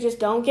mind to, just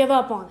don't give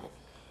up on it.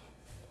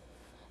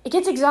 It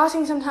gets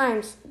exhausting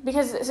sometimes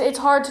because it's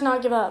hard to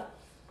not give up.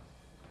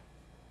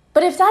 But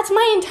But if that's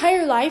my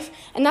entire life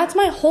and that's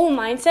my whole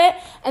mindset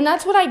and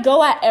that's what I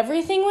go at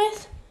everything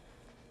with,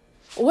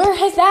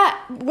 where's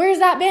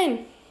that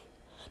been?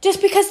 Just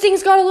because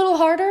things got a little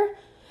harder?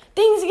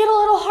 Things get a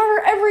little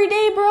harder every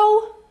day,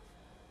 bro.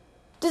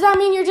 Does that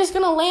mean you're just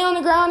going to lay on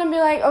the ground and be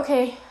like,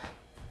 okay,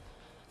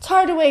 it's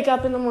hard to wake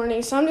up in the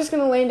morning, so I'm just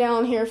going to lay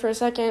down here for a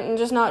second and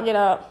just not get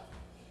up?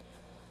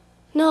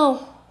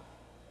 No.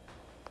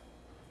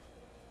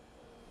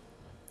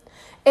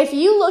 If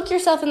you look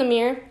yourself in the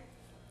mirror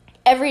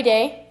every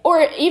day, or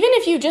even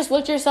if you just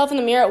looked yourself in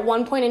the mirror at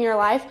one point in your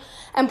life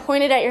and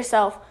pointed at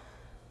yourself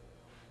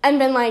and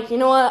been like, you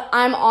know what,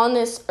 I'm on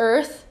this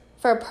earth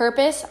for a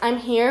purpose. I'm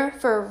here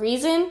for a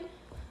reason.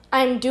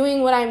 I'm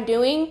doing what I'm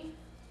doing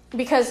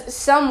because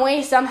some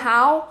way,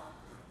 somehow,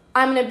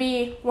 I'm going to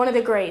be one of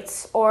the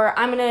greats, or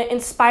I'm going to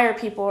inspire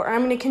people, or I'm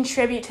going to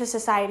contribute to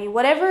society.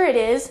 Whatever it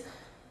is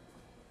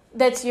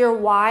that's your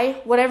why,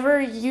 whatever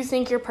you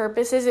think your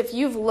purpose is, if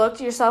you've looked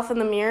yourself in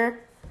the mirror,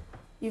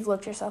 you've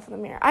looked yourself in the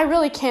mirror. I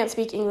really can't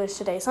speak English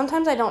today.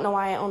 Sometimes I don't know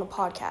why I own a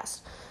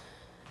podcast.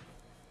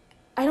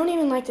 I don't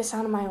even like the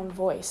sound of my own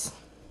voice,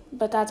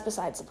 but that's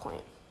besides the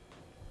point.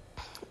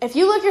 If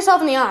you look yourself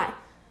in the eye,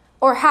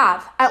 or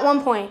have at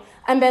one point,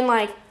 and been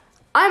like,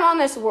 I'm on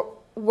this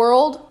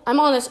world, I'm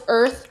on this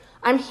earth,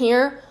 I'm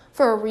here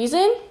for a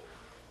reason,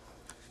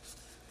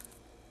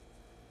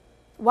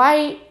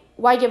 why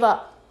give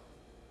up?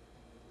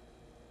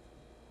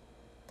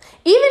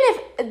 Even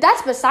if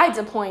that's besides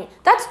the point,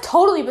 that's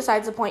totally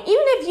besides the point.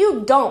 Even if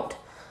you don't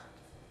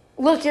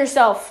look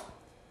yourself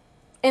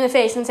in the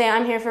face and say,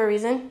 I'm here for a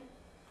reason,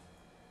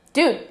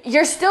 dude,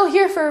 you're still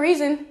here for a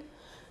reason.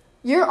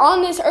 You're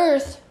on this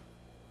earth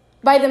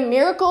by the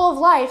miracle of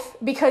life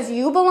because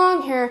you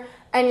belong here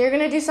and you're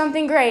going to do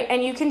something great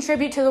and you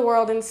contribute to the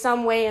world in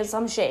some way, in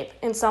some shape,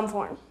 in some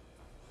form.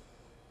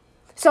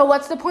 So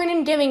what's the point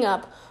in giving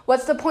up?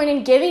 What's the point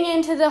in giving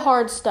in to the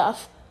hard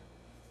stuff?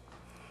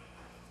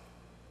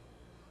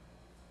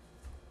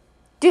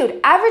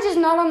 Dude, average is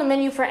not on the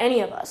menu for any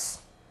of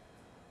us.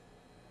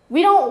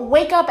 We don't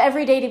wake up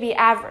every day to be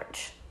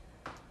average.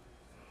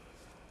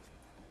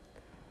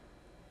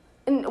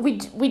 And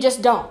we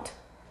just don't.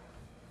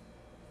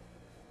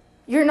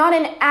 You're not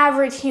an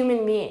average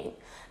human being.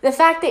 The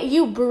fact that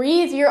you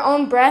breathe your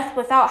own breath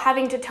without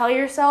having to tell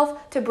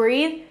yourself to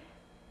breathe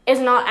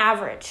is not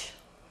average.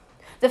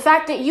 The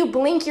fact that you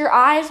blink your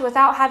eyes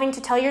without having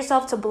to tell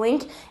yourself to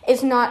blink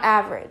is not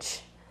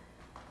average.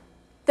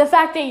 The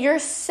fact that your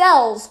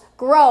cells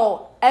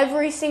grow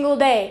every single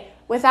day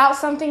without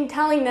something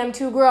telling them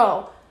to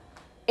grow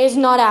is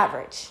not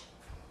average.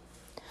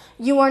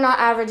 You are not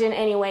average in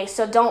any way,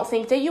 so don't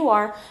think that you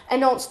are,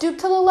 and don't stoop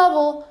to the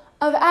level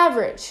of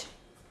average.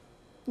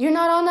 You're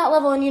not on that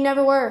level and you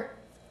never were.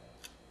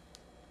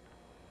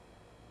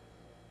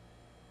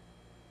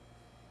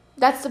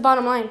 That's the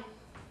bottom line.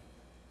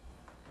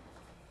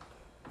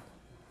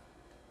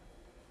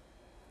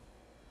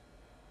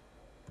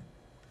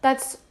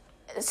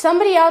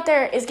 Somebody out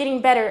there is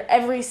getting better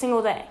every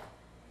single day.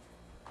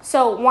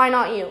 So why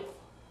not you?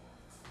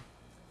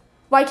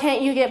 Why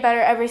can't you get better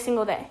every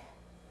single day?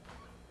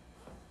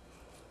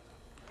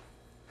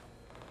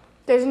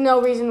 There's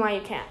no reason why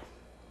you can't.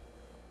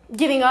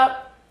 Giving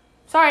up?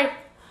 Sorry.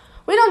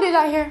 We don't do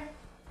that here.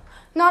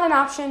 Not an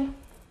option.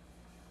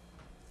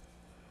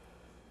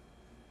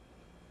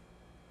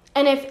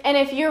 And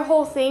if your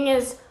whole thing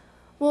is,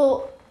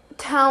 well,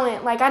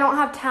 talent, like I don't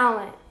have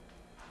talent.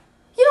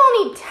 You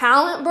don't need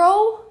talent,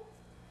 bro.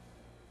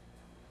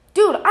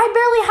 Dude, I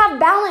barely have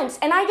balance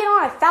and I get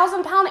on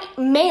a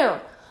 1,000-pound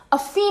mare, a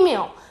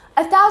female,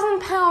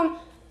 1,000-pound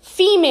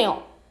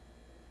female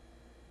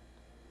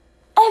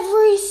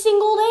every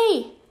single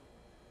day.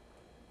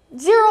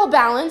 Zero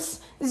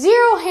balance,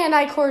 zero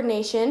hand-eye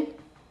coordination.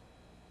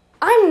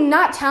 I'm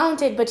not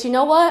talented, but you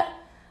know what?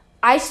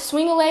 I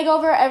swing a leg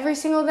over every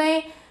single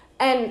day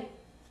and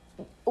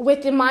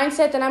with the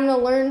mindset that I'm going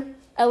to learn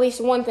at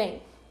least one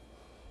thing.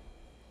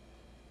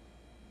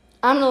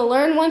 I'm going to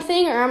learn one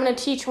thing or I'm going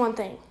to teach one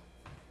thing.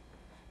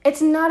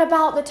 It's not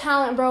about the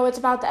talent, bro. It's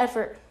about the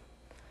effort.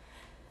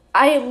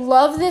 I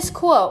love this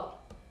quote.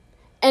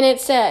 And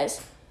it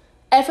says,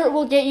 effort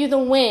will get you the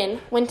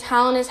win when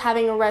talent is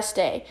having a rest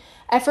day.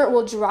 Effort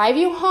will drive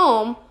you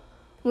home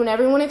when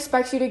everyone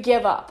expects you to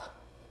give up.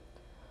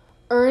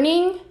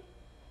 Earning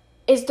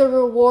is the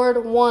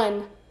reward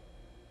won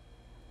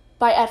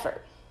by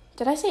effort.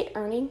 Did I say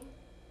earning?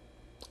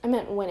 I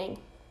meant winning.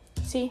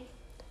 See?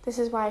 This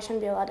is why I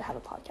shouldn't be allowed to have a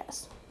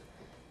podcast.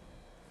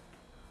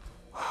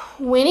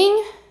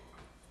 Winning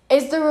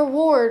is the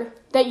reward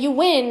that you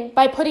win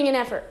by putting in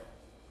effort.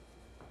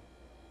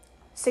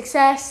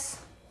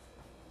 Success,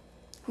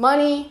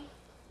 money,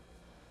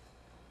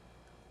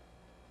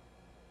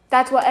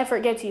 that's what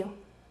effort gets you.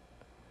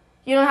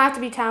 You don't have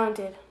to be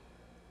talented.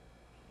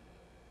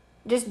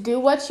 Just do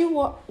what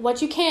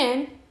you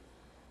can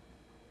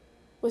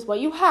with what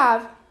you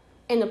have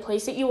in the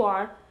place that you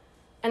are,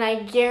 and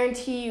I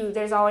guarantee you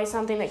there's always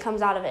something that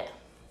comes out of it.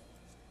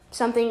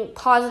 Something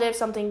positive,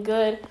 something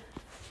good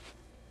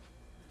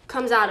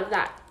comes out of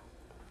that.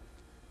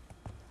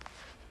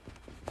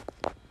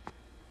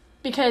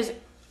 Because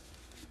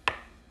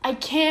I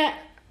don't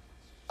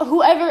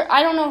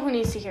know who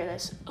needs to hear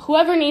this.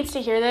 Whoever needs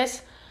to hear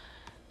this,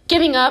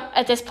 giving up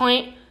at this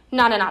point,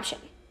 not an option.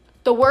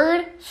 The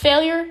word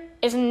failure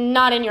is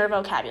not in your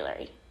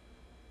vocabulary.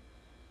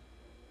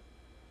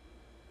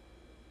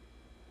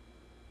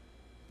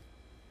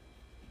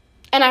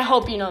 And I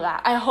hope you know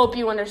that. I hope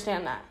you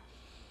understand that.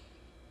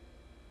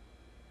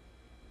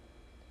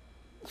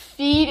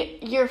 Feed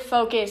your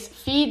focus.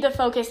 Feed the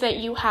focus that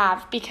you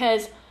have.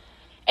 Because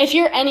if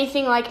you're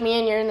anything like me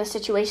and you're in the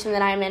situation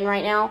that I'm in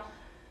right now,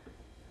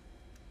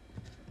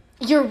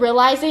 you're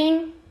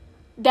realizing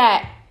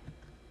that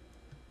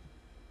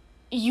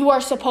you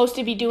are supposed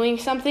to be doing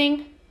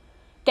something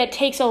that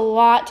takes a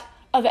lot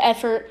of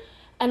effort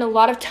and a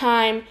lot of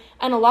time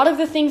and a lot of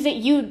the things that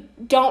you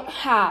don't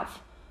have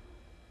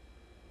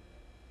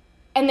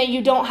and that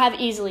you don't have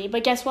easily.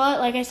 But guess what?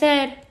 Like I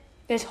said,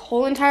 this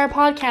whole entire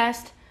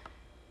podcast,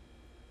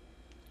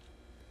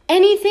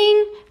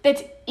 anything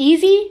that's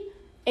easy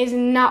is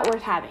not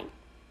worth having.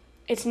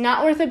 It's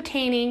not worth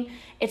obtaining.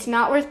 It's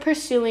not worth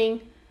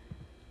pursuing.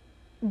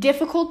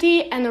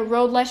 Difficulty and the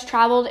road less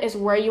traveled is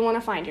where you want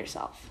to find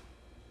yourself.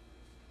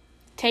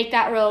 Take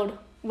that road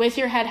with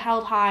your head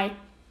held high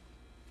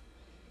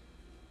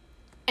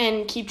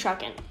and keep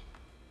trucking.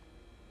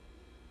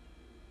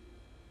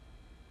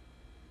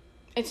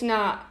 It's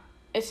not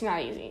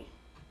easy.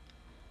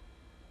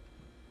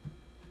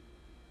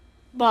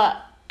 But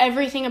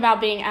everything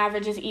about being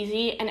average is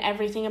easy, and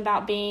everything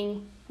about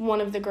being one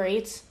of the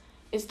greats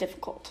is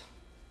difficult.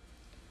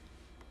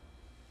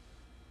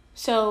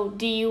 So,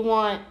 do you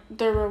want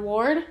the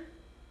reward,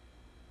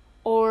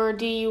 or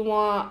do you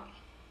want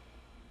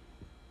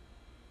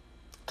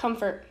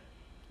comfort?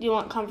 Do you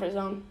want comfort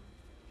zone?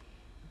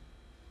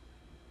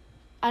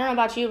 I don't know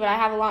about you, but I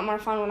have a lot more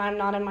fun when I'm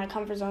not in my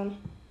comfort zone.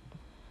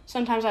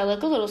 Sometimes I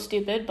look a little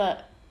stupid,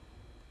 but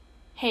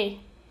hey,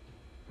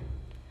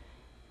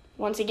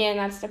 once again,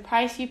 that's the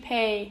price you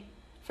pay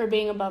for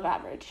being above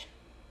average.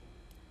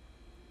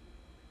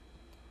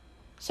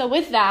 So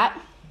with that,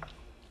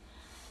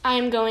 I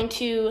am going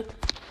to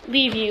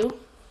leave you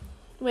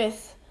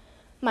with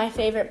my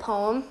favorite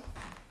poem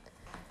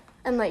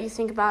and let you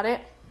think about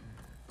it.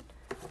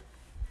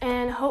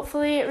 And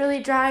hopefully it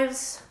really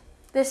drives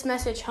this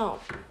message home.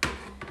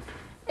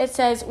 It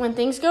says, when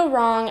things go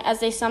wrong, as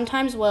they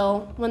sometimes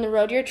will, when the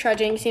road you're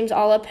trudging seems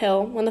all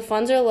uphill, when the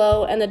funds are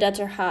low and the debts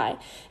are high,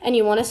 and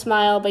you want to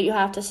smile but you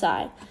have to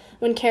sigh,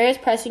 when care is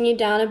pressing you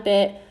down a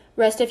bit,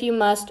 rest if you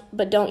must,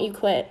 but don't you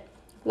quit.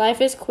 Life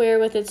is queer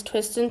with its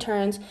twists and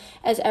turns,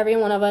 as every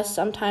one of us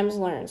sometimes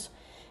learns.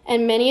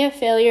 And many a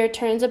failure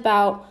turns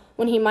about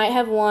when he might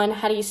have won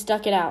had he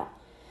stuck it out.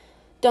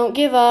 Don't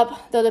give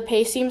up, though the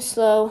pace seems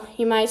slow,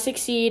 you might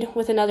succeed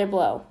with another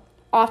blow.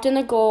 Often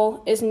the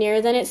goal is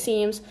nearer than it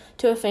seems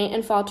to a faint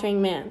and faltering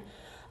man.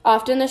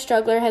 Often the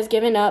struggler has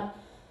given up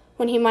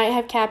when he might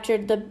have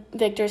captured the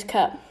victor's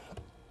cup.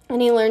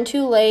 And he learned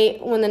too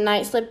late when the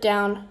night slipped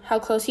down how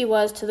close he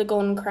was to the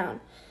golden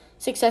crown.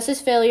 Success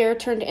is failure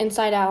turned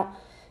inside out,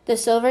 the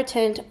silver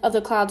tint of the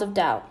clouds of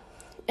doubt.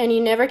 And you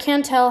never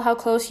can tell how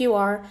close you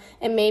are.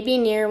 It may be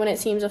near when it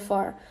seems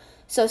afar.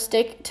 So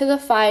stick to the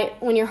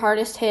fight when you're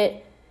hardest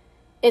hit.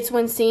 It's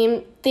when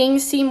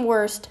things seem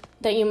worst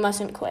that you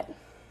mustn't quit.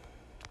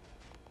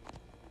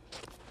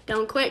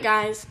 Don't quit,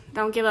 guys.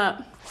 Don't give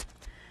up.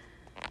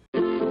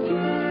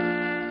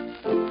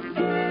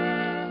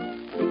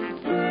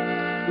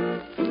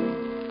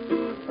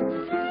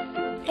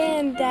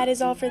 And that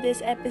is all for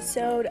this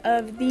episode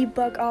of the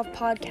Buck Off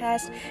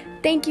Podcast.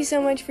 Thank you so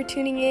much for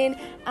tuning in.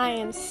 I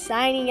am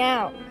signing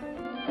out.